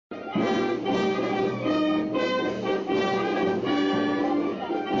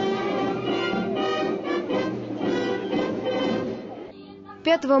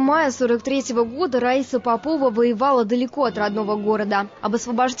5 мая 1943 года Раиса Попова воевала далеко от родного города. Об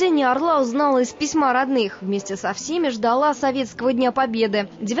освобождении Орла узнала из письма родных. Вместе со всеми ждала Советского Дня Победы.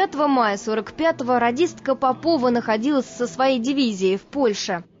 9 мая 1945-го радистка Попова находилась со своей дивизией в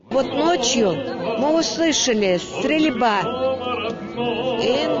Польше. Вот ночью мы услышали стрельба.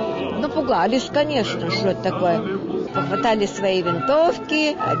 И напугались, конечно, что это такое. Похватали свои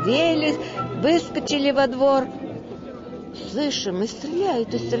винтовки, оделись, выскочили во двор. Слышим, и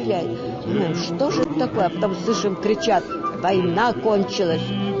стреляют, и стреляют. Ну, что же это такое? А потом слышим, кричат: война кончилась.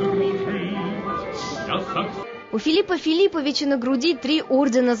 У Филиппа Филипповича на груди 3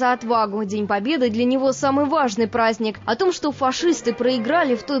 ордена за отвагу. День Победы для него самый важный праздник. О том, что фашисты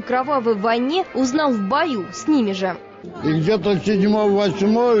проиграли в той кровавой войне, узнал в бою с ними же. И где-то 7,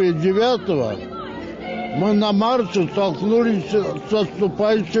 8 и 9 мы на марше столкнулись с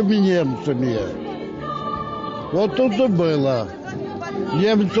отступающими немцами. Вот тут и было.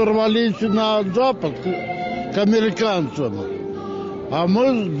 Немцы рвались на запад к американцам, а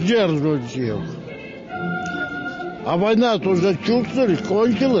мы сдерживались их. А война-то уже чувствовали,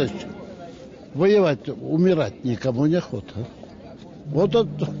 кончилась. Воевать, умирать никому не охота. Вот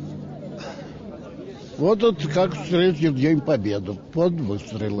это как встретить День Победы под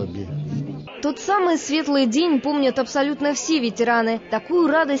выстрелами. Тот самый светлый день помнят абсолютно все ветераны. Такую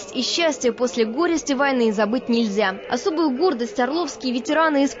радость и счастье после горести войны забыть нельзя. Особую гордость орловские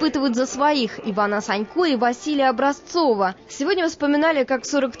ветераны испытывают за своих – Ивана Санько и Василия Образцова. Сегодня вспоминали, как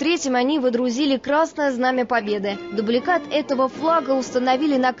в 1943-м они водрузили Красное Знамя Победы. Дубликат этого флага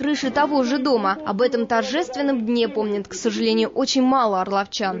установили на крыше того же дома. Об этом торжественном дне помнят, к сожалению, очень мало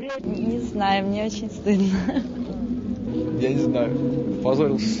орловчан. Не знаю, мне очень стыдно. Я не знаю,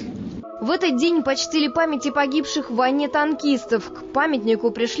 позорился. В этот день почтили памяти погибших в войне танкистов. К памятнику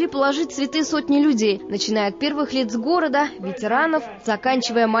пришли положить цветы сотни людей, начиная от первых лиц города, ветеранов,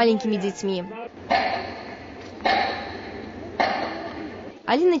 заканчивая маленькими детьми.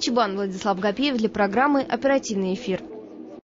 Алина Чебан, Владислав Гапеев для программы «Оперативный эфир».